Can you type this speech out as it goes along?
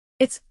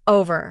It's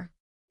over.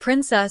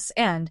 Princess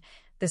and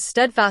the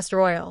Steadfast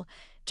royal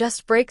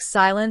just breaks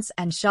silence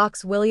and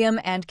shocks William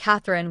and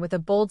Catherine with a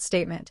bold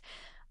statement.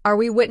 Are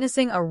we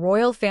witnessing a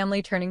royal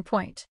family turning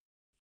point?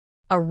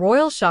 A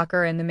royal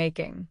shocker in the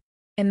making.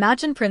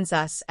 Imagine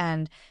Princess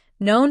and,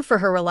 known for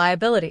her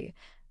reliability,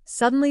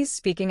 suddenly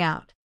speaking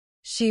out.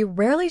 She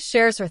rarely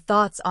shares her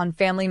thoughts on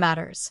family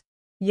matters.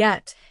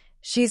 Yet,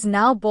 she's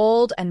now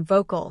bold and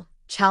vocal,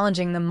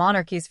 challenging the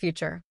monarchy's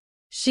future.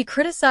 She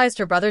criticized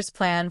her brother's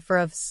plan for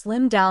a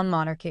slimmed-down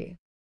monarchy.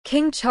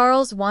 King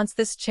Charles wants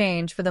this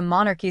change for the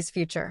monarchy's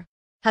future.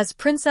 Has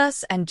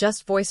Princess Anne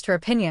just voiced her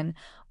opinion,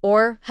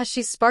 or has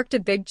she sparked a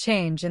big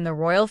change in the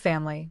royal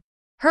family?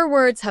 Her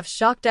words have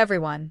shocked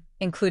everyone,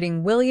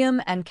 including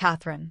William and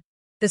Catherine.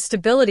 The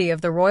stability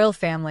of the royal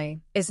family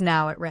is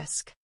now at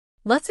risk.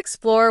 Let's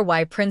explore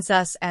why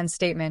Princess Anne's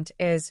statement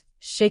is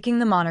shaking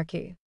the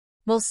monarchy.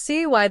 We'll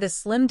see why the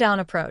slimmed-down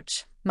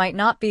approach might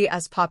not be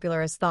as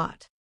popular as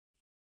thought.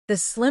 The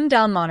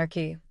slimmed-down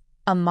monarchy,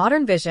 a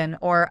modern vision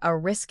or a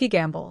risky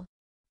gamble.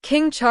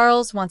 King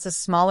Charles wants a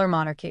smaller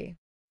monarchy.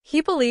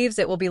 He believes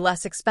it will be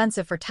less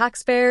expensive for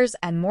taxpayers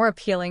and more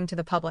appealing to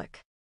the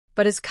public.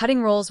 But is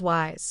cutting roles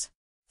wise?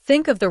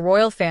 Think of the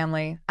royal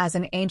family as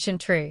an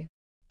ancient tree.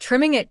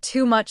 Trimming it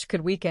too much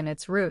could weaken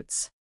its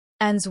roots.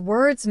 Anne's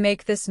words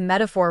make this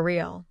metaphor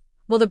real.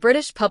 Will the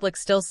British public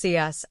still see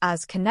us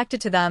as connected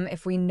to them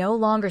if we no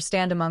longer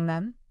stand among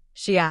them?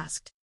 She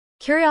asked.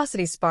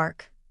 Curiosity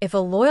spark. If a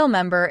loyal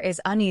member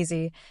is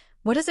uneasy,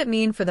 what does it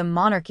mean for the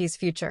monarchy's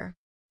future?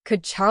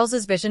 Could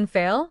Charles's vision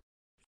fail?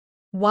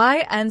 Why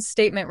Anne's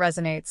statement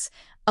resonates.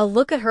 A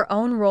look at her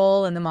own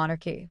role in the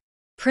monarchy.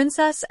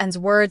 Princess Anne's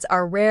words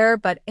are rare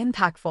but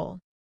impactful.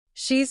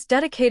 She's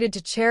dedicated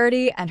to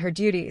charity and her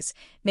duties,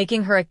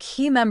 making her a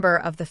key member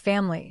of the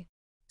family.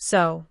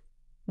 So,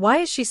 why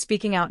is she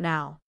speaking out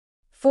now?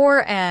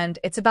 For Anne,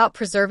 it's about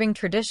preserving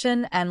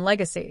tradition and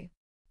legacy.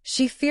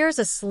 She fears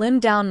a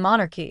slimmed-down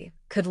monarchy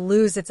could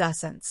lose its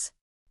essence.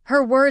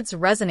 Her words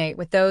resonate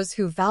with those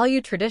who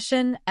value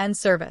tradition and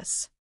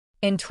service.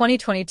 In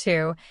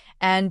 2022,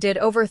 Anne did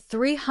over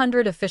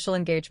 300 official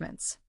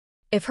engagements.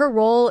 If her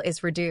role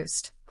is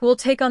reduced, who will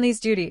take on these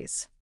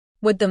duties?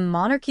 Would the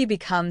monarchy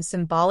become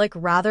symbolic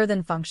rather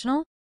than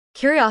functional?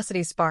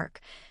 Curiosity spark.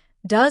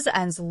 Does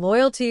Anne's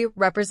loyalty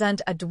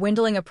represent a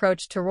dwindling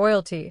approach to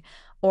royalty,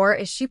 or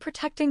is she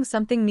protecting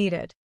something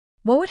needed?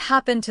 What would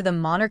happen to the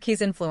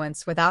monarchy's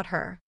influence without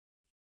her?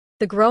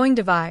 The growing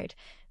divide.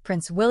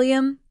 Prince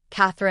William,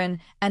 Catherine,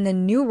 and the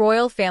new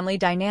royal family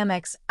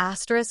dynamics ***.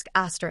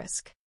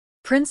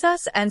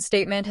 Princess Anne's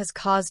statement has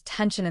caused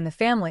tension in the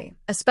family,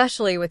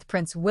 especially with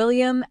Prince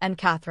William and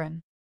Catherine.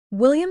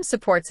 William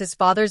supports his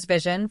father's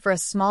vision for a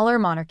smaller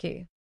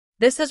monarchy.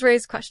 This has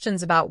raised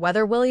questions about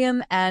whether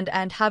William and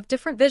Anne have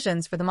different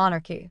visions for the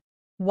monarchy.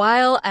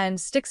 While Anne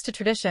sticks to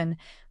tradition,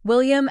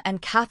 William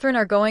and Catherine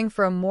are going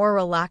for a more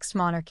relaxed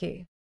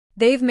monarchy.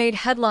 They've made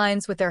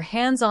headlines with their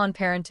hands-on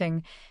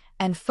parenting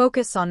and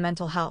focus on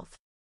mental health.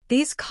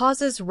 These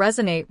causes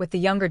resonate with the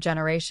younger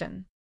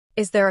generation.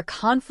 Is there a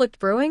conflict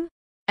brewing?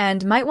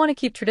 Anne might want to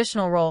keep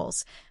traditional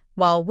roles,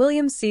 while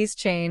William sees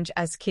change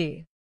as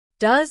key.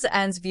 Does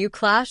Anne's view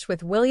clash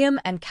with William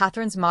and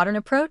Catherine's modern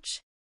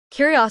approach?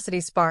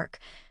 Curiosity spark.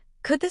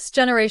 Could this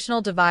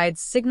generational divide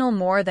signal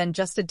more than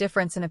just a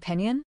difference in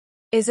opinion?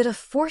 Is it a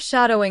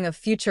foreshadowing of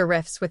future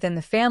rifts within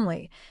the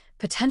family,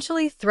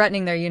 potentially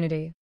threatening their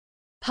unity?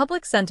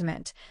 Public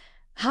sentiment.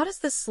 How does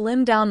the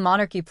slimmed-down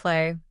monarchy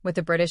play with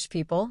the British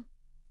people?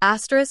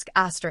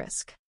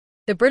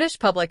 The British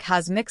public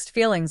has mixed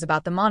feelings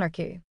about the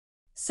monarchy.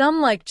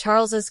 Some like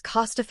Charles's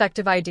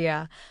cost-effective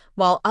idea,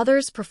 while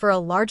others prefer a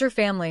larger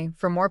family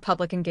for more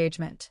public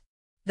engagement.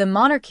 The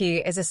monarchy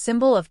is a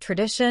symbol of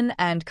tradition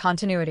and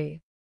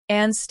continuity.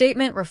 Anne's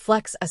statement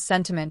reflects a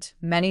sentiment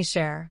many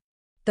share.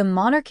 The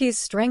monarchy's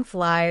strength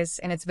lies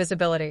in its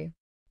visibility.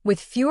 With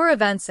fewer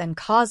events and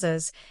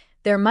causes,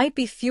 there might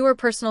be fewer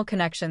personal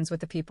connections with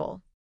the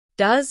people.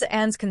 Does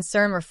Anne's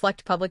concern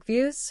reflect public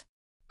views?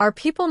 Are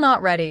people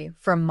not ready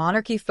for a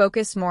monarchy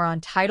focused more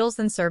on titles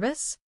than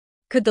service?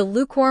 Could the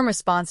lukewarm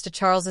response to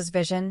Charles's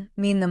vision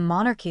mean the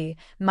monarchy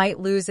might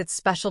lose its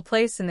special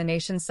place in the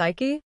nation's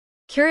psyche?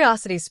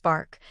 Curiosity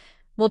spark.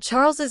 Will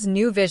Charles's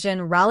new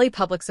vision rally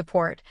public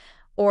support,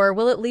 or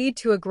will it lead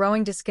to a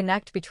growing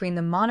disconnect between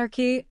the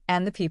monarchy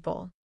and the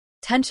people?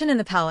 Tension in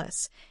the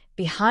palace.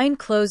 Behind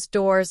closed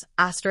doors,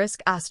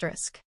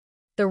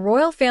 The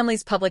royal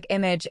family's public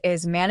image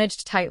is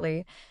managed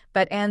tightly,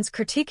 but Anne's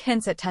critique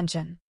hints at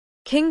tension.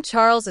 King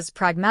Charles is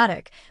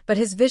pragmatic, but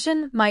his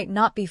vision might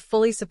not be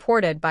fully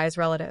supported by his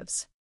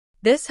relatives.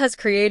 This has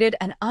created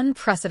an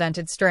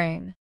unprecedented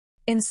strain.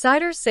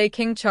 Insiders say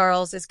King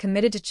Charles is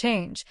committed to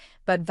change,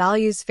 but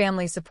values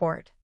family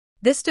support.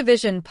 This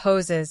division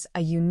poses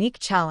a unique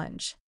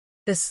challenge.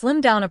 The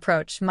slimmed-down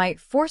approach might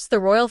force the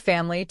royal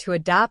family to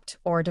adapt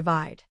or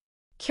divide.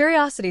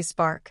 Curiosity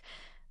spark.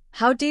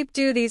 How deep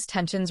do these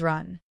tensions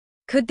run?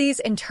 Could these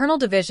internal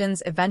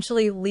divisions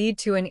eventually lead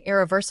to an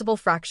irreversible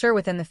fracture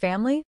within the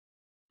family?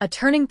 A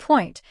turning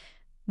point.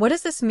 What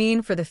does this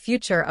mean for the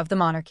future of the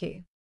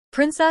monarchy?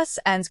 Princess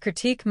Anne's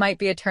critique might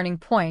be a turning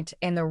point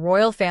in the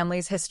royal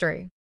family's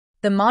history.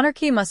 The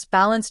monarchy must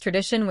balance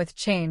tradition with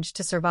change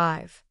to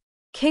survive.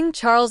 King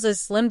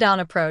Charles's slimmed-down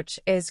approach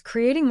is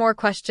creating more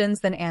questions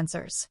than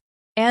answers.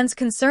 Anne's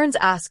concerns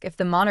ask if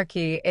the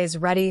monarchy is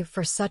ready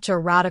for such a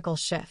radical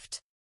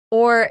shift.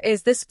 Or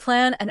is this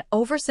plan an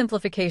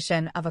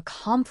oversimplification of a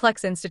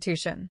complex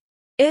institution?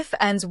 If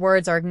Anne's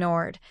words are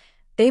ignored,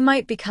 they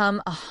might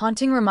become a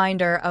haunting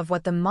reminder of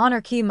what the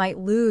monarchy might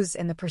lose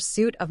in the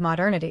pursuit of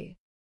modernity.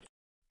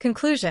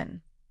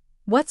 Conclusion.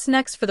 What's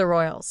next for the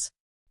royals?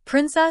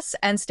 Princess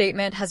Anne's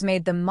statement has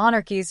made the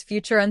monarchy's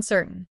future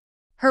uncertain.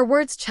 Her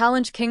words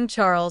challenge King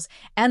Charles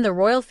and the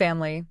royal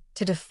family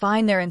to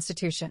define their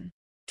institution.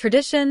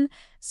 Tradition,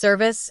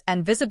 service,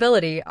 and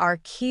visibility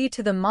are key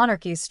to the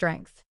monarchy's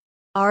strength.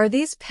 Are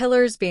these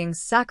pillars being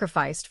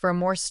sacrificed for a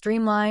more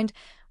streamlined,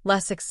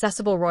 less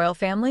accessible royal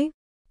family?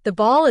 The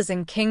ball is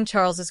in King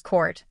Charles's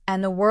court,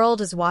 and the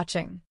world is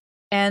watching.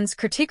 Anne's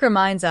critique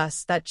reminds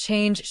us that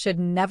change should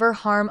never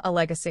harm a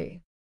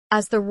legacy.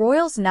 As the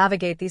royals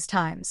navigate these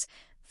times,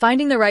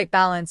 finding the right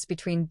balance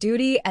between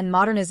duty and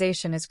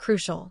modernization is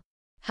crucial.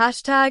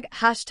 #######call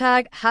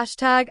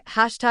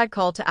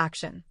to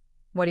action.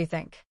 What do you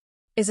think?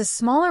 Is a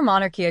smaller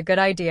monarchy a good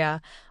idea,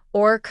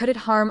 or could it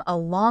harm a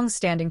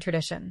long-standing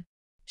tradition?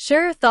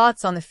 Share your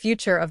thoughts on the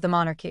future of the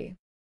monarchy.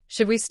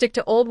 Should we stick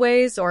to old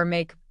ways or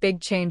make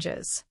big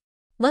changes?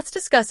 Let's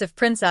discuss if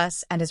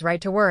Princess Anne is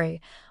right to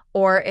worry,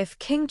 or if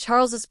King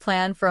Charles's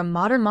plan for a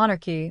modern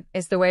monarchy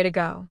is the way to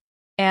go.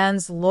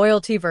 Anne's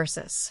loyalty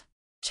versus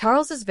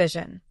Charles's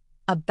vision,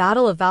 a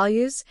battle of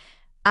values,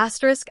 ***.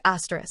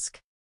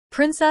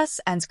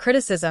 Princess Anne's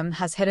criticism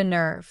has hit a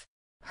nerve.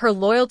 Her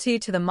loyalty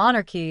to the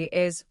monarchy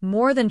is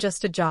more than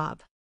just a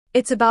job.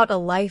 It's about a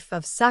life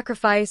of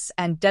sacrifice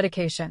and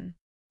dedication.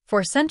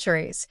 For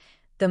centuries,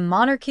 the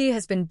monarchy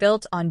has been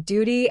built on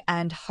duty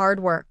and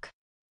hard work,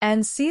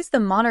 and sees the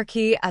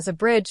monarchy as a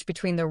bridge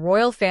between the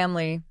royal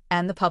family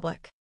and the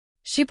public.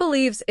 She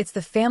believes it's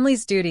the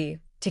family's duty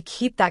to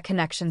keep that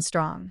connection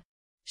strong.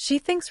 She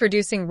thinks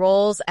reducing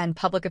roles and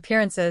public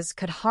appearances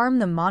could harm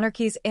the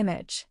monarchy's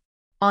image.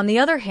 On the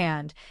other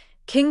hand,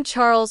 King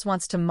Charles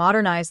wants to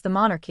modernize the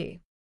monarchy.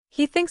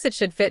 He thinks it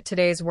should fit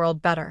today's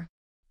world better.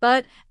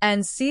 But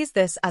Anne sees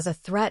this as a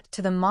threat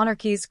to the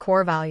monarchy's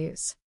core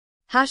values.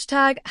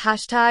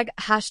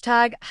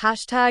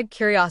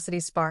 #####curiosity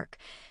spark.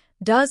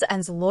 Does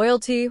Anne's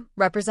loyalty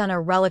represent a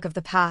relic of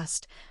the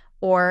past,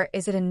 or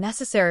is it a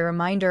necessary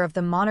reminder of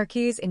the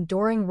monarchy's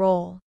enduring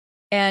role?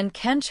 And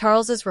can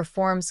Charles's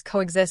reforms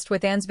coexist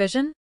with Anne's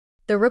vision?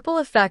 The ripple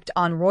effect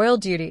on royal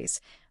duties,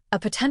 a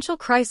potential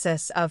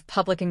crisis of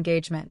public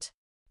engagement.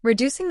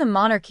 Reducing the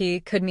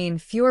monarchy could mean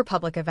fewer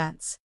public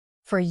events.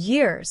 For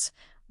years,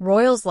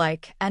 royals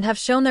like and have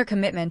shown their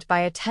commitment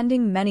by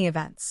attending many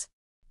events.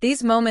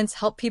 These moments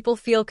help people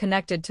feel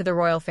connected to the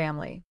royal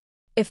family.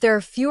 If there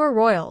are fewer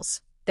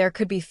royals, there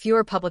could be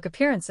fewer public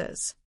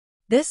appearances.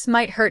 This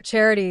might hurt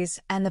charities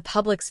and the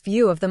public's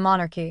view of the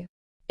monarchy.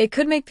 It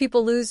could make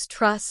people lose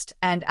trust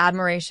and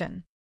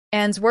admiration.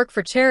 Anne's work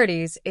for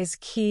charities is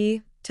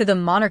key to the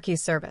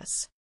monarchy's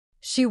service.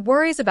 She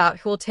worries about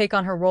who will take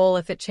on her role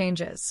if it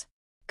changes.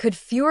 Could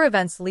fewer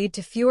events lead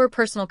to fewer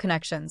personal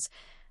connections?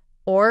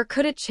 Or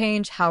could it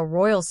change how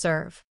royals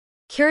serve?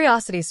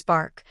 Curiosity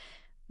spark.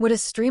 Would a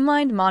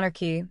streamlined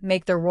monarchy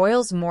make the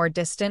royals more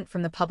distant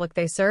from the public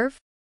they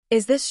serve?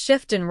 Is this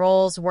shift in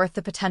roles worth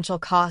the potential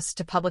cost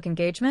to public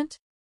engagement?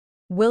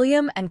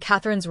 William and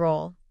Catherine's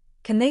role.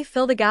 Can they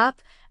fill the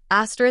gap? ***.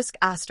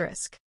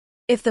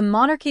 If the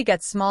monarchy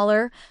gets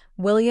smaller,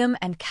 William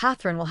and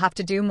Catherine will have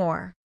to do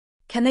more.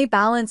 Can they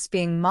balance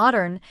being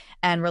modern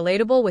and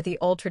relatable with the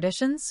old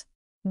traditions?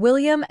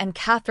 William and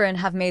Catherine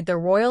have made the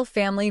royal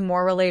family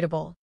more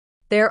relatable.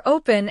 They are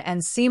open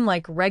and seem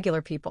like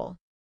regular people.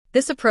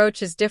 This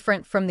approach is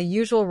different from the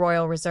usual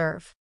royal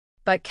reserve.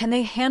 But can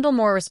they handle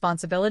more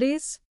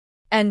responsibilities?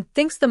 Anne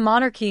thinks the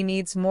monarchy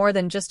needs more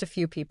than just a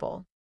few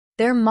people.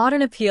 Their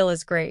modern appeal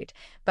is great,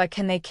 but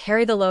can they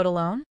carry the load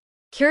alone?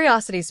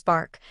 Curiosity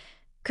spark.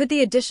 Could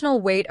the additional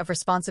weight of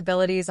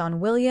responsibilities on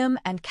William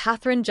and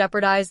Catherine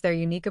jeopardize their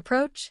unique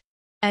approach?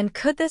 And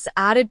could this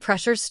added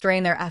pressure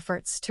strain their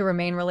efforts to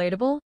remain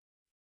relatable?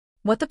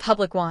 What the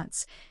public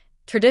wants: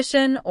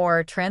 tradition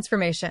or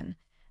transformation?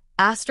 ***.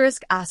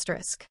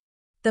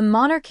 The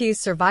monarchy's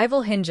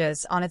survival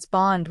hinges on its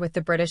bond with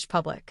the British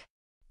public.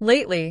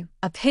 Lately,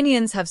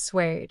 opinions have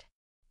swayed.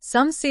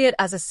 Some see it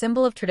as a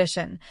symbol of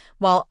tradition,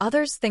 while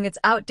others think it's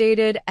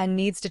outdated and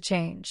needs to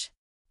change.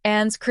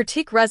 Anne's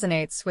critique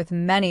resonates with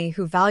many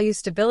who value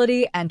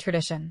stability and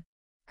tradition.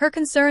 Her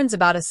concerns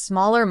about a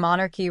smaller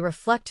monarchy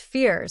reflect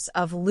fears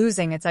of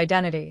losing its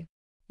identity.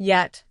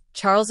 Yet,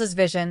 Charles's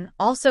vision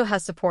also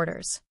has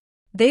supporters.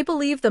 They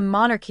believe the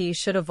monarchy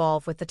should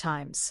evolve with the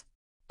times.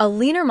 A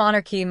leaner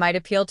monarchy might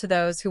appeal to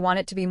those who want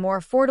it to be more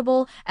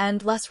affordable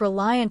and less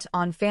reliant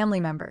on family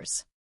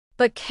members.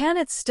 But can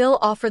it still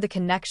offer the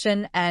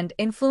connection and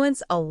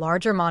influence a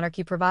larger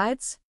monarchy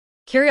provides?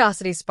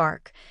 Curiosity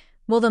spark.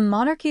 Will the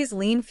monarchy's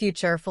lean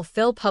future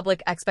fulfill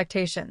public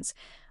expectations,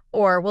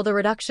 Or will the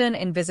reduction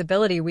in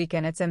visibility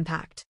weaken its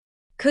impact?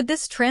 Could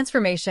this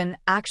transformation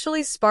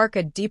actually spark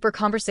a deeper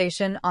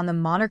conversation on the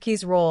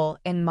monarchy's role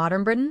in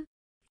modern Britain?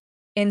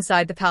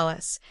 Inside the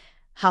palace,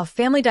 how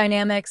family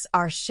dynamics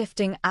are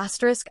shifting ***.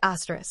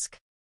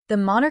 The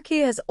monarchy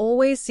has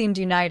always seemed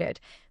united,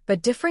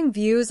 but differing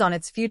views on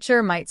its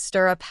future might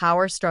stir a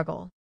power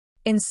struggle.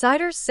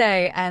 Insiders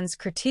say Anne's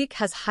critique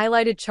has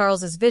highlighted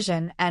Charles's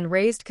vision and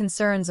raised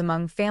concerns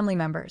among family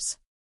members.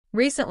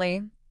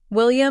 Recently,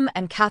 William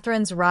and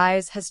Catherine's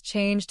rise has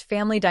changed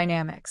family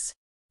dynamics.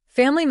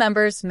 Family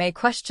members may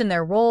question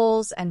their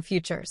roles and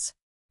futures.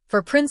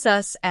 For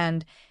Princess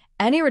Anne,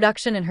 any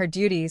reduction in her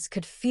duties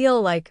could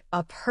feel like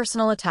a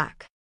personal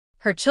attack.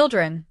 Her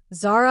children,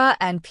 Zara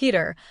and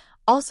Peter,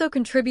 also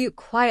contribute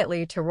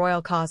quietly to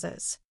royal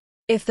causes.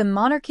 If the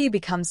monarchy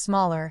becomes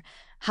smaller,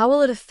 how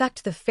will it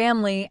affect the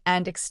family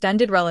and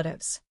extended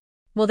relatives?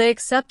 Will they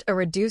accept a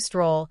reduced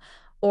role,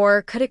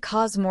 or could it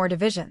cause more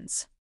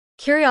divisions?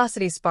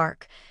 Curiosity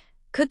spark.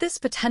 Could this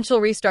potential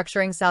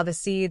restructuring sow the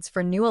seeds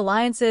for new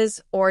alliances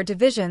or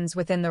divisions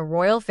within the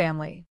royal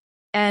family?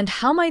 And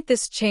how might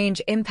this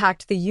change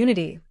impact the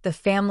unity the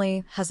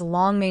family has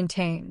long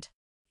maintained?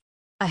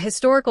 A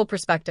historical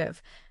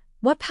perspective.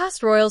 What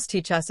past royals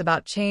teach us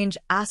about change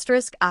 ***.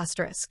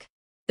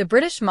 The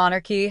British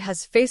monarchy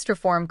has faced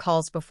reform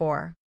calls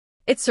before.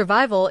 Its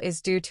survival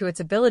is due to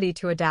its ability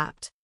to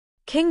adapt.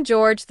 King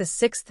George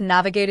VI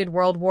navigated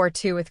World War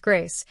II with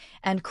grace,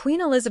 and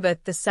Queen Elizabeth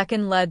II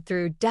led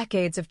through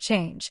decades of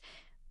change,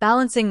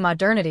 balancing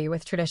modernity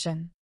with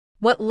tradition.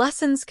 What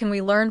lessons can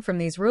we learn from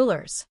these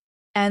rulers?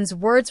 Anne's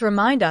words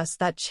remind us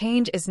that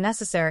change is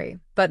necessary,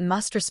 but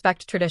must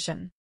respect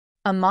tradition.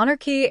 A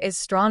monarchy is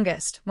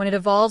strongest when it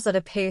evolves at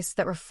a pace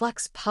that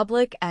reflects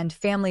public and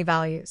family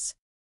values.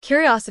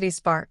 Curiosity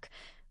spark.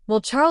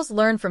 Will Charles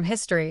learn from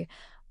history,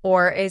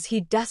 or is he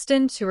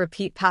destined to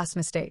repeat past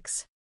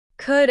mistakes?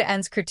 Could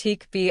Anne's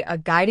critique be a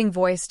guiding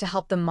voice to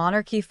help the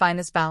monarchy find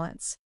this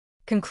balance?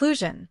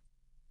 Conclusion.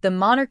 The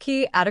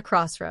monarchy at a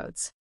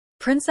crossroads.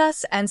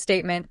 Princess Anne's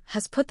statement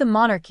has put the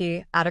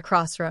monarchy at a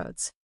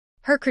crossroads.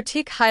 Her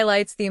critique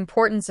highlights the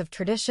importance of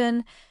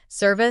tradition,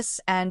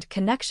 service, and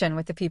connection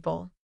with the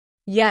people.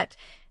 Yet,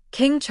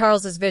 King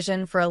Charles's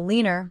vision for a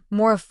leaner,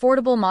 more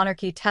affordable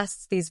monarchy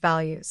tests these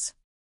values.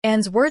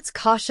 Anne's words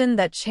caution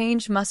that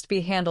change must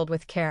be handled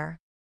with care.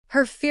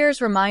 Her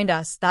fears remind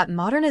us that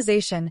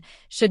modernization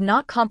should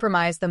not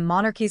compromise the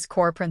monarchy's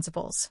core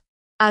principles.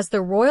 As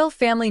the royal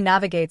family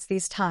navigates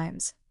these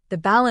times, the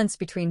balance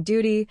between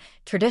duty,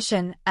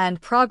 tradition,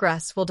 and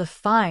progress will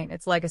define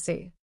its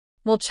legacy.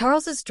 Will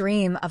Charles's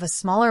dream of a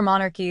smaller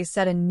monarchy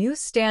set a new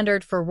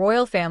standard for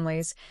royal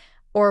families,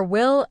 or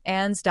will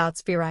Anne's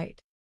doubts be right?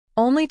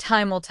 Only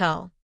time will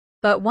tell.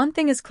 But one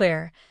thing is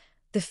clear: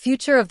 the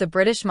future of the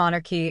British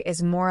monarchy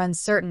is more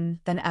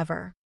uncertain than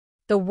ever.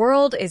 The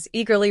world is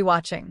eagerly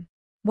watching.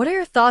 What are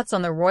your thoughts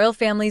on the royal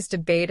family's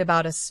debate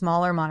about a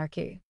smaller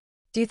monarchy?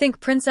 Do you think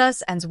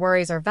Princess Anne's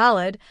worries are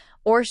valid,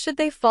 or should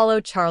they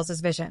follow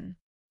Charles's vision?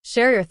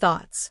 Share your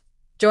thoughts.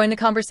 Join the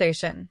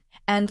conversation,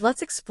 and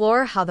let's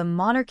explore how the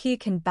monarchy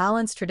can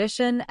balance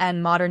tradition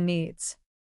and modern needs.